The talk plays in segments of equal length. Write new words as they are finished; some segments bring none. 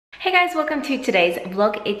Hey guys, welcome to today's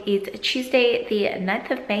vlog. It is Tuesday the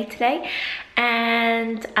 9th of May today,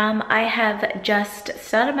 and I have just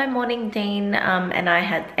started my morning. Dean and I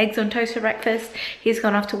had eggs on toast for breakfast. He's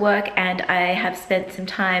gone off to work, and I have spent some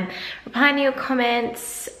time replying to your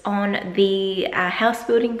comments on the house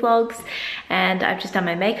building vlogs, and I've just done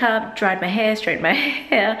my makeup, dried my hair, straightened my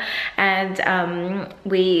hair, and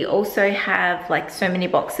we also have like so many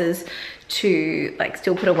boxes to like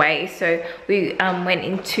still put away, so we went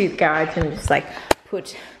into the garage and just like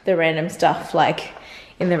put the random stuff like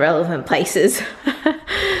in the relevant places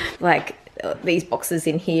like these boxes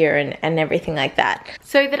in here and everything like that,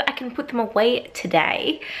 so that I can put them away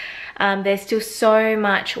today. There's still so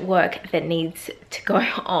much work that needs to go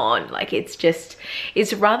on. Like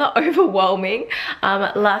it's rather overwhelming.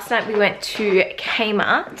 Last night we went to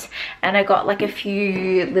Kmart and I got like a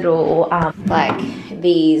few little like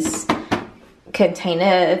these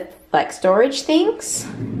container like storage things.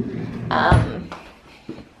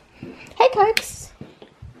 Hey Cokes.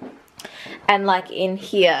 And like in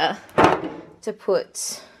here to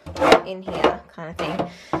put in here kind of thing.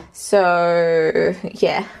 So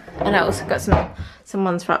yeah, and I also got some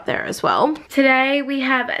ones for up there as well. Today we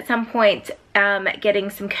have at some point getting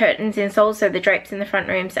some curtains installed, so the drapes in the front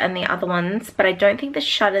rooms and the other ones, but I don't think the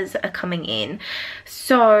shutters are coming in.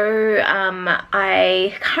 So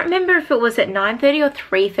I can't remember if it was at 9:30 or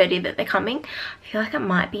 3:30 that they're coming. I feel like it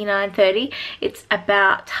might be 9:30. It's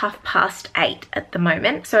about 8:30 at the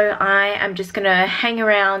moment, so I am just gonna hang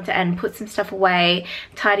around and put some stuff away,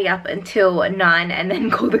 tidy up until 9, and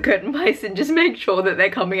then call the curtain place and just make sure that they're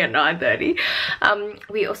coming at 9:30.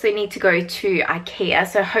 We also need to go to IKEA,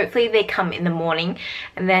 so hopefully they come in the morning,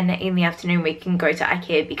 and then in the afternoon we can go to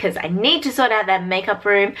IKEA because I need to sort out that makeup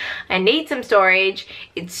room. I need some storage.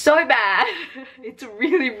 It's so bad. It's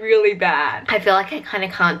really bad. I feel like I kind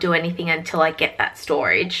of can't do anything until I get that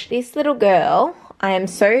storage. This little girl, I am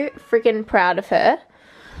so freaking proud of her.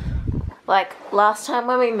 Like last time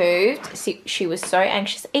when we moved, she was so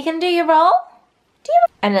anxious. You can do your roll?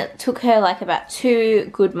 And it took her like about 2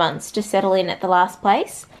 good months to settle in at the last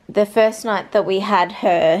place. The first night that we had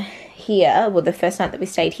her here, well the first night that we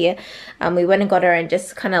stayed here, we went and got her and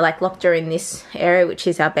just kind of like locked her in this area, which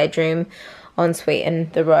is our bedroom, ensuite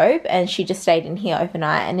and the robe, and she just stayed in here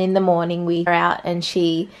overnight. And in the morning we were out and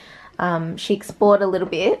she explored a little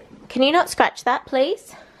bit. Can you not scratch that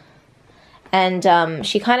please? And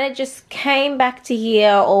she kind of just came back to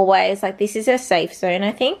here always, like this is her safe zone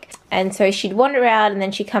I think. And so she'd wander out and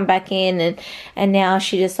then she'd come back in, and now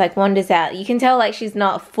she just like wanders out. You can tell like she's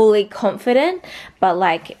not fully confident, but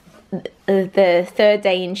like the third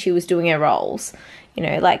day in she was doing her rolls. You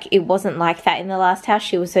know, like it wasn't like that in the last house.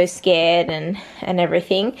 She was so scared and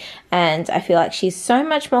everything. And I feel like she's so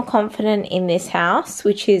much more confident in this house,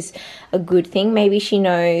 which is a good thing. Maybe she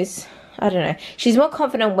knows, I don't know, she's more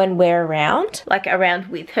confident when we're around, like around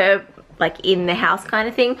with her, like in the house kind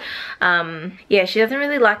of thing. Yeah, she doesn't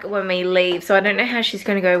really like it when we leave, so I don't know how she's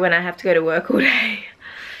gonna go when I have to go to work all day.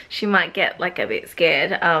 She might get like a bit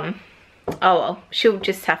scared. Oh well, she'll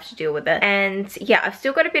just have to deal with it. And yeah, I've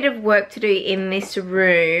still got a bit of work to do in this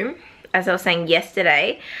room, as I was saying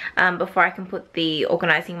yesterday, before I can put the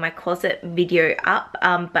organizing my closet video up.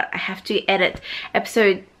 But I have to edit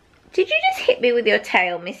episode. Did you just hit me with your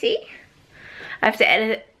tail, Missy? I have to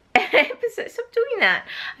edit episode. Stop doing that.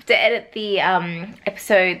 I have to edit the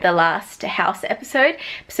episode, the last house episode,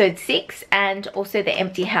 episode 6, and also the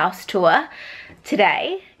empty house tour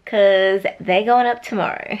today, because they're going up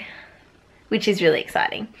tomorrow, which is really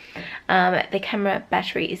exciting. The camera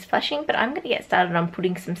battery is flashing, but I'm gonna get started on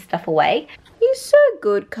putting some stuff away. You're so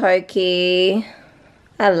good, Cokie.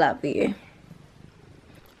 I love you.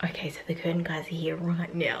 Okay, so the curtain guys are here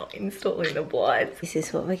right now installing the blinds. This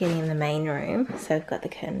is what we're getting in the main room. So we've got the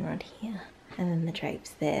curtain rod here, and then the drapes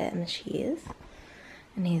there, and the shears.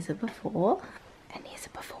 And here's a before, and here's a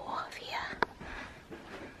before of here.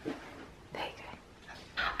 There you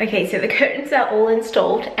go. Okay, so the curtains are all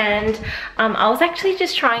installed, and I was actually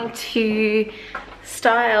just trying to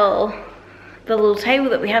style the little table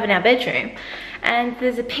that we have in our bedroom. And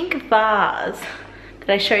there's a pink vase that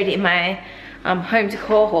I showed in my home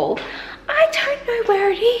decor haul. I don't know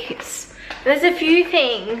where it is. There's a few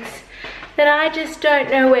things that I just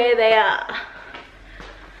don't know where they are.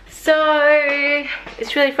 So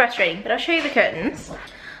it's really frustrating, but I'll show you the curtains.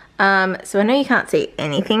 So I know you can't see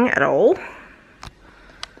anything at all.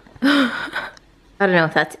 I don't know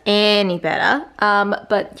if that's any better,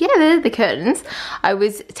 but yeah, they're the curtains. I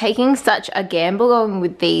was taking such a gamble going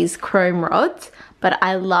with these chrome rods, but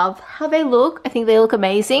I love how they look. I think they look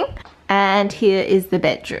amazing. And here is the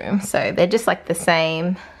bedroom. So they're just like the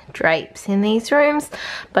same drapes in these rooms,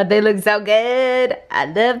 but they look so good. I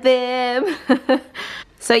love them.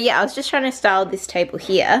 So yeah, I was just trying to style this table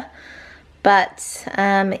here, but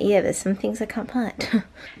yeah, there's some things I can't find.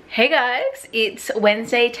 Hey guys, it's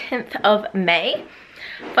Wednesday 10th of May.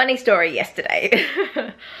 Funny story yesterday.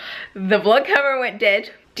 The vlog camera went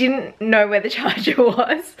dead, didn't know where the charger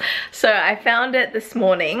was, so I found it this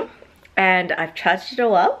morning and I've charged it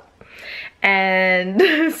all up. And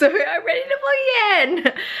so I'm ready to vlog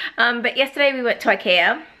again. But yesterday we went to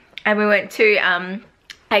IKEA and we went to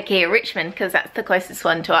IKEA Richmond because that's the closest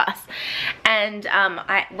one to us. And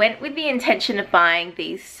I went with the intention of buying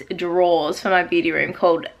these drawers for my beauty room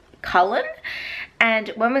called Cullen. And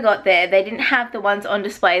when we got there, they didn't have the ones on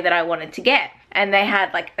display that I wanted to get. And they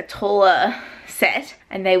had like a taller set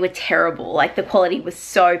and they were terrible. Like the quality was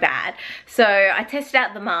so bad. So I tested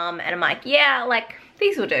out the mum and I'm like, yeah, like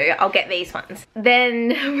these will do, I'll get these ones. Then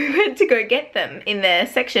we went to go get them in the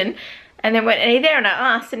section and then went, are you there? And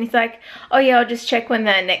I asked and he's like, oh yeah, I'll just check when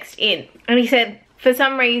they're next in. And he said, for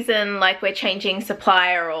some reason, like we're changing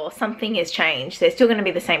supplier or something has changed. They're still gonna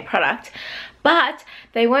be the same product, but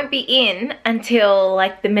they won't be in until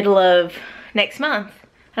like the middle of next month.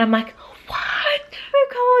 And I'm like, what? We've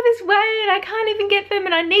come all this way and I can't even get them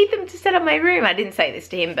and I need them to set up my room. I didn't say this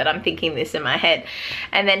to him, but I'm thinking this in my head.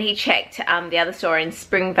 And then he checked the other store in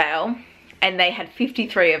Springvale and they had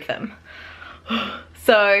 53 of them.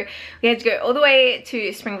 So we had to go all the way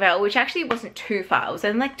to Springvale, which actually wasn't too far. It was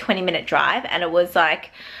only like 20-minute drive and it was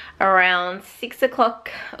like around 6 o'clock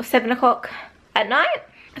or 7 o'clock at night.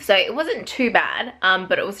 So it wasn't too bad,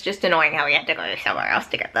 but it was just annoying how we had to go somewhere else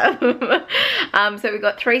to get them. So we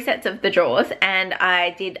got 3 sets of the drawers and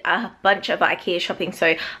I did a bunch of IKEA shopping,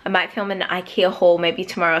 so I might film an IKEA haul maybe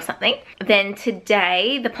tomorrow or something. Then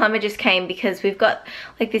today the plumber just came because we've got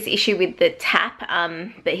like this issue with the tap,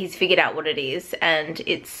 but he's figured out what it is and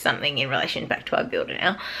it's something in relation back to our builder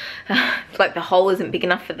now. It's like the hole isn't big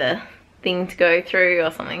enough for the thing to go through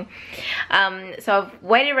or something. So I've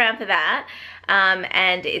waited around for that.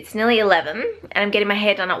 And it's nearly 11 and I'm getting my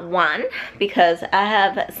hair done at 1 because I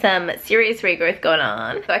have some serious regrowth going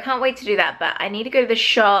on. So I can't wait to do that, but I need to go to the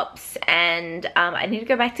shops and I need to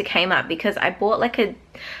go back to Kmart because I bought like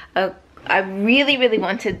I really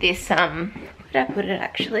wanted this, where did I put it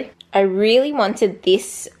actually? I really wanted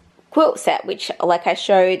this quilt set, which like I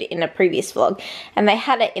showed in a previous vlog, and they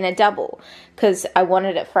had it in a double because I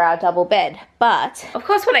wanted it for our double bed. But of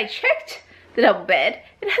course when I checked the double bed,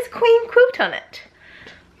 it has queen quilt on it.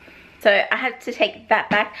 So I had to take that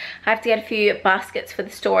back. I have to get a few baskets for the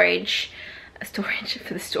storage, for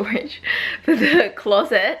the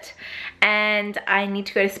closet, and I need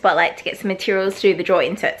to go to Spotlight to get some materials to do the drawer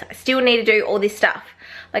inserts. I still need to do all this stuff.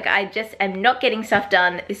 Like I just am not getting stuff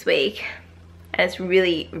done this week and it's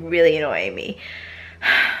really annoying me.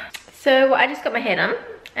 So I just got my hair done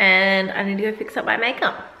and I need to go fix up my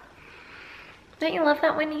makeup. Don't you love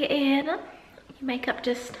that when you get your hair done? Your makeup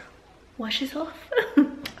just washes off.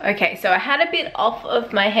 Okay, so I had a bit off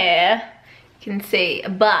of my hair, you can see,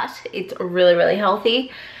 but it's really healthy.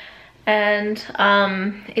 And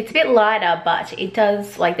it's a bit lighter, but it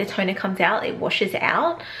does, like the toner comes out, it washes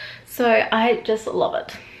out. So I just love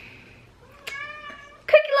it.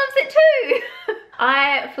 Cookie loves it too.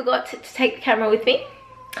 I forgot to take the camera with me.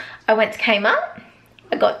 I went to Kmart.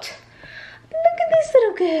 I got, look at this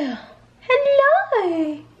little girl.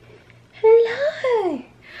 Hello. Hello.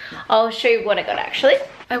 I'll show you what I got actually.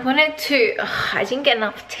 I wanted to, I didn't get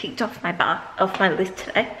enough ticked off my list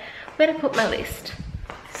today. Where did I put my list?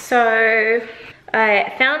 So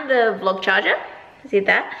I found the vlog charger. I did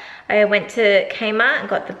that. I went to Kmart and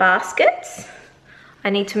got the baskets. I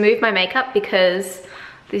need to move my makeup because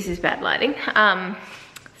this is bad lighting.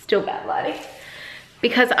 Still bad lighting.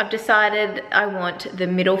 Because I've decided I want the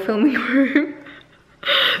middle filming room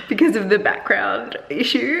because of the background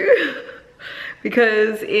issue.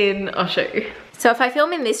 Because I'll show you. So if I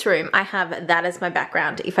film in this room, I have that as my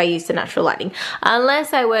background if I use the natural lighting.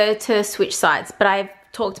 Unless I were to switch sides, but I've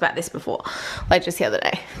talked about this before, like just the other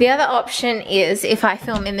day. The other option is if I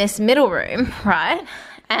film in this middle room, right?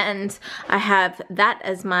 And I have that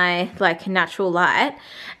as my like natural light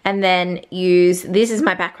and then use this as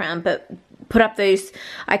my background, but put up those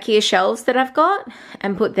IKEA shelves that I've got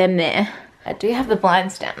and put them there. I do have the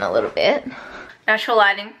blinds down a little bit. Natural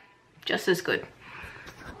lighting, just as good.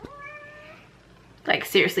 Like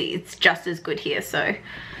seriously, it's just as good here, so.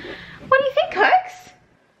 What do you think, Cokes?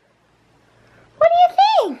 What do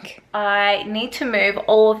you think? I need to move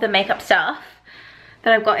all of the makeup stuff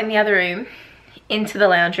that I've got in the other room into the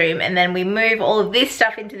lounge room, and then we move all of this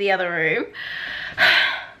stuff into the other room.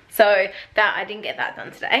 So that I didn't get that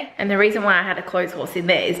done today. And the reason why I had a clothes horse in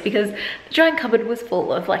there is because the drying cupboard was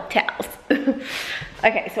full of like towels.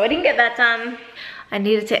 Okay, so I didn't get that done. I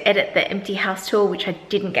needed to edit the empty house tour, which I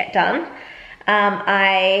didn't get done.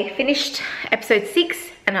 I finished episode 6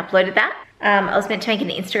 and uploaded that. I was meant to make an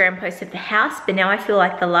Instagram post of the house, but now I feel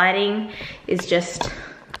like the lighting is just,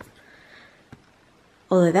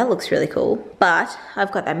 although that looks really cool, but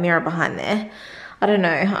I've got that mirror behind there. I don't know.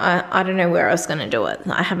 I don't know where I was gonna do it.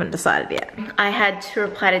 I haven't decided yet. I had to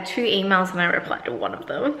reply to 2 emails and I replied to one of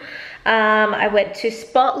them. I went to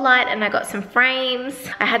Spotlight and I got some frames.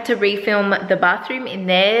 I had to refilm the bathroom in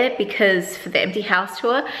there because for the empty house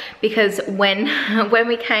tour, because when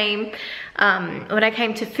I came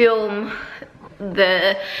to film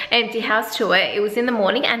the empty house tour, it was in the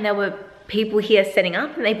morning and there were people here setting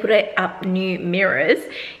up and they put up new mirrors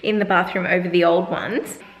in the bathroom over the old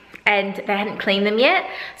ones. And they hadn't cleaned them yet,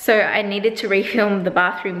 so I needed to refilm the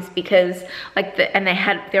bathrooms because like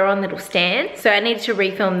they're on little stands, so I needed to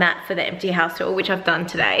refilm that for the empty house tour, which I've done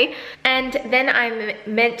today. And then I'm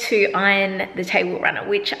meant to iron the table runner,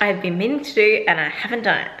 which I've been meaning to do and I haven't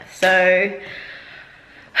done it. So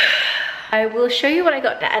I will show you what I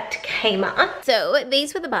got at Kmart. So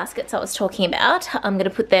these were the baskets I was talking about. I'm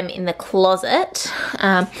gonna put them in the closet.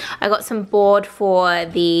 I got some board for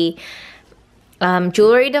the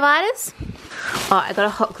jewelry dividers. Oh, I got a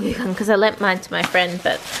hot glue gun because I lent mine to my friend,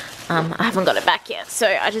 but I haven't got it back yet. So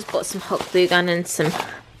I just bought some hot glue gun and some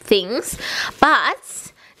things.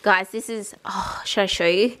 But guys, this is, oh, should I show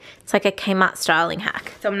you? It's like a Kmart styling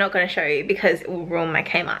hack. So I'm not going to show you because it will ruin my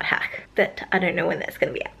Kmart hack. But I don't know when that's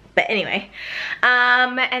going to be out. But anyway,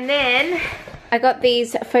 and then I got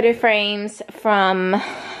these photo frames from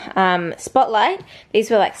Spotlight. These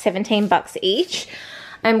were like 17 bucks each.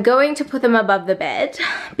 I'm going to put them above the bed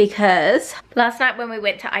because last night when we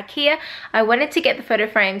went to IKEA, I wanted to get the photo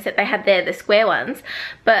frames that they had there, the square ones,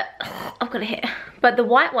 but I've got a hair. But the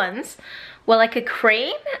white ones were like a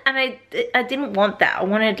cream and I didn't want that. I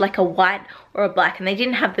wanted like a white or a black and they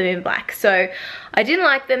didn't have them in black. So I didn't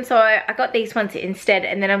like them, so I got these ones instead,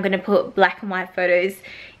 and then I'm gonna put black and white photos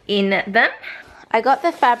in them. I got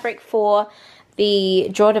the fabric for the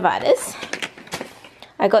drawer dividers.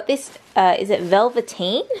 I got this, is it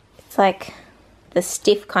velveteen? It's like the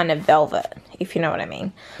stiff kind of velvet, if you know what I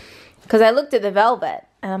mean. Because I looked at the velvet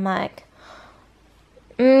and I'm like,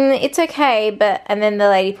 it's okay, but, and then the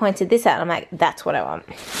lady pointed this out and I'm like, that's what I want.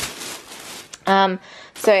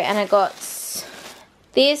 So, and I got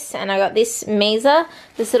this, and I got this Misa,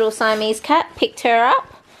 this little Siamese cat, picked her up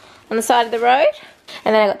on the side of the road.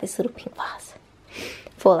 And then I got this little pink vase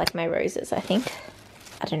for like my roses, I think.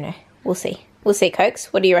 I don't know, we'll see. We'll see,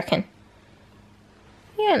 Cokes. What do you reckon?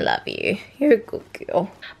 Yeah, I love you. You're a good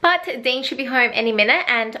girl. But Dean should be home any minute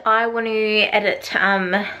and I want to edit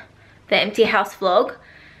the empty house vlog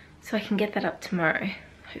so I can get that up tomorrow,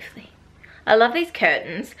 hopefully. I love these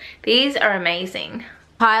curtains. These are amazing.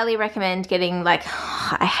 Highly recommend getting like,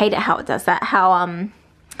 I hate it how it does that, how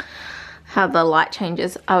the light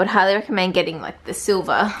changes. I would highly recommend getting like the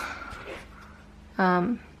silver,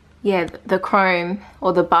 yeah, the chrome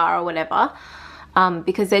or the bar or whatever,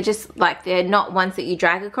 because they're just like, they're not ones that you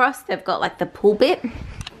drag across. They've got like the pull bit,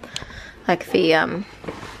 like the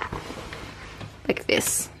like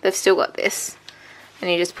this. They've still got this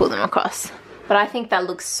and you just pull them across. But I think that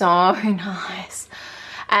looks so nice,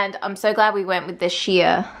 and I'm so glad we went with the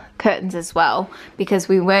sheer curtains as well because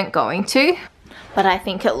we weren't going to. But I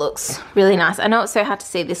think it looks really nice. I know it's so hard to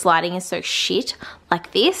see. This lighting is so shit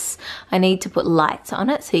like this. I need to put lights on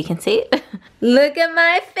it so you can see it. Look at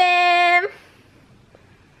my fam.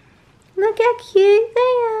 Look how cute they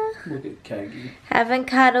are. Look at Kagi. Having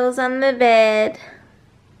cuddles on the bed.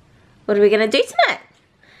 What are we going to do tonight?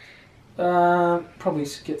 Probably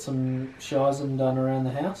get some shizen done around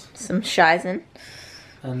the house. Some shizen.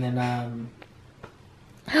 And then,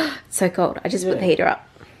 It's so cold. I just put the heater up.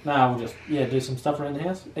 No, we'll just, do some stuff around the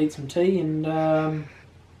house, eat some tea and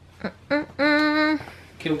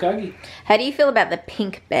kill Kagi. How do you feel about the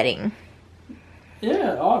pink bedding?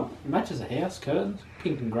 Yeah, matches the house, curtains,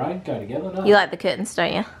 pink and grey, go together, don't You like the curtains,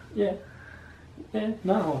 don't you? Yeah. Yeah,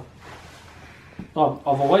 no. I've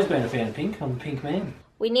always been a fan of pink. I'm a pink man.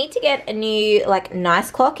 We need to get a new, like, nice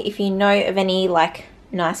clock. If you know of any, like,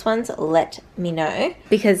 nice ones, let me know.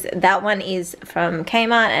 Because that one is from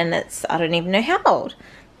Kmart and it's, I don't even know how old.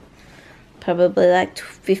 Probably like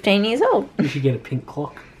 15 years old. You should get a pink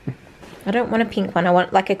clock. I don't want a pink one. I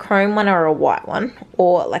want like a chrome one or a white one.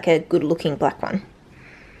 Or like a good looking black one.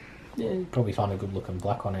 Yeah, you'd probably find a good looking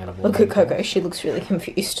black one out of all. Look at Coco. She looks really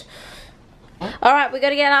confused. Alright, we got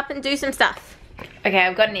to get up and do some stuff. Okay,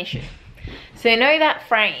 I've got an issue. So you know that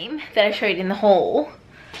frame that I showed in the haul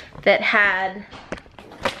that had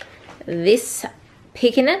this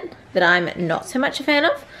pick in it that I'm not so much a fan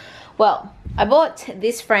of? Well, I bought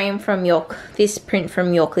this frame from this print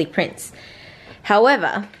from Yorkley Prints.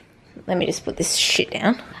 However, let me just put this shit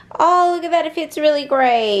down. Oh, look at that, it fits really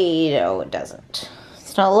great. Oh, it doesn't.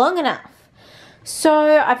 It's not long enough.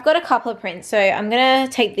 So I've got a couple of prints, so I'm gonna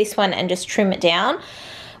take this one and just trim it down,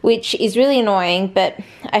 which is really annoying, but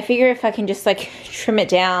I figure if I can just like trim it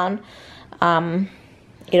down,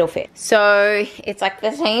 it'll fit. So it's like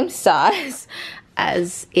the same size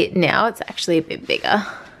as it now. It's actually a bit bigger.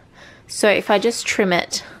 So if I just trim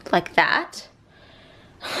it like that,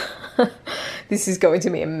 this is going to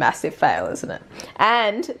be a massive fail, isn't it?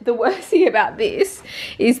 And the worst thing about this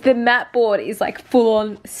is the mat board is like full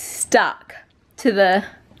on stuck to the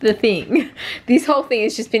thing. This whole thing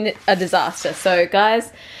has just been a disaster. So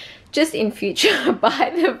guys, just in future,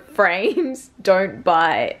 buy the frames, don't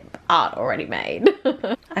buy art already made.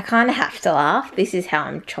 I kind of have to laugh. This is how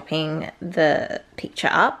I'm chopping the picture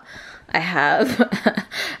up. I have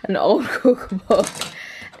an old cookbook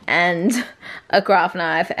and a craft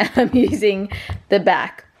knife, and I'm using the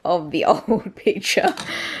back of the old picture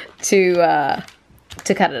to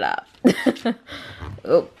cut it up.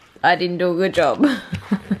 Oh, I didn't do a good job.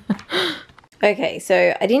 Okay,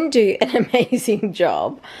 so I didn't do an amazing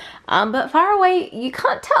job, but far away you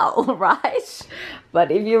can't tell, right?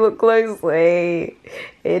 But if you look closely,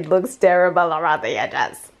 it looks terrible around the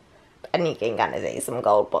edges. And you can kind of see some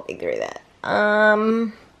gold popping through that.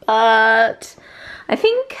 But I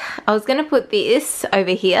think I was gonna put this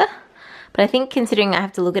over here, but I think considering I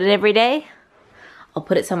have to look at it every day, I'll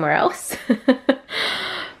put it somewhere else.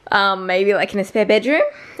 Maybe like in a spare bedroom.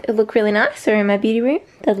 It'll look really nice, or in my beauty room.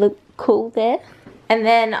 That'll look cool there. And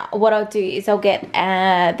then what I'll do is I'll get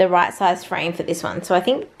the right size frame for this one. So I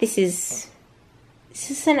think this is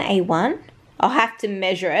an A1. I'll have to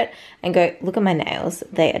measure it and go, look at my nails.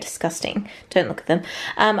 They are disgusting. Don't look at them.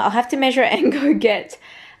 I'll have to measure it and go get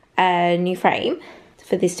a new frame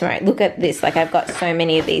for this tomorrow. Look at this. Like, I've got so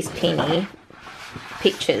many of these teeny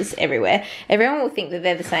pictures everywhere. Everyone will think that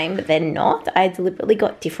they're the same, but they're not. I deliberately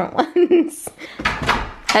got different ones.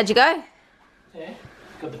 How'd you go? Yeah,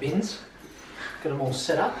 got the bins. Got them all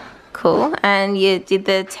set up. Cool. And you did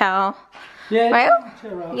the towel rail?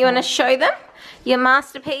 You want to show them your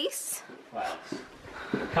masterpiece? Well,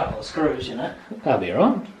 a couple of screws, you know. That'll be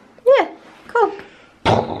alright. Yeah, cool.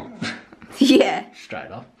 Yeah. Straight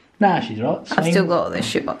off. Nah, she's right. I've still got all those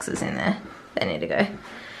shoe boxes in there. They need to go.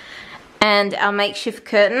 And our makeshift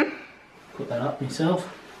curtain. Put that up myself.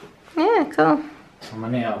 Yeah, cool. I'm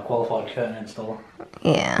now a qualified curtain installer.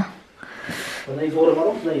 Yeah. Well, these water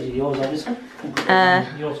bottles, these are yours, obviously.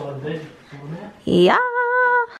 Your side of the bed. Yeah.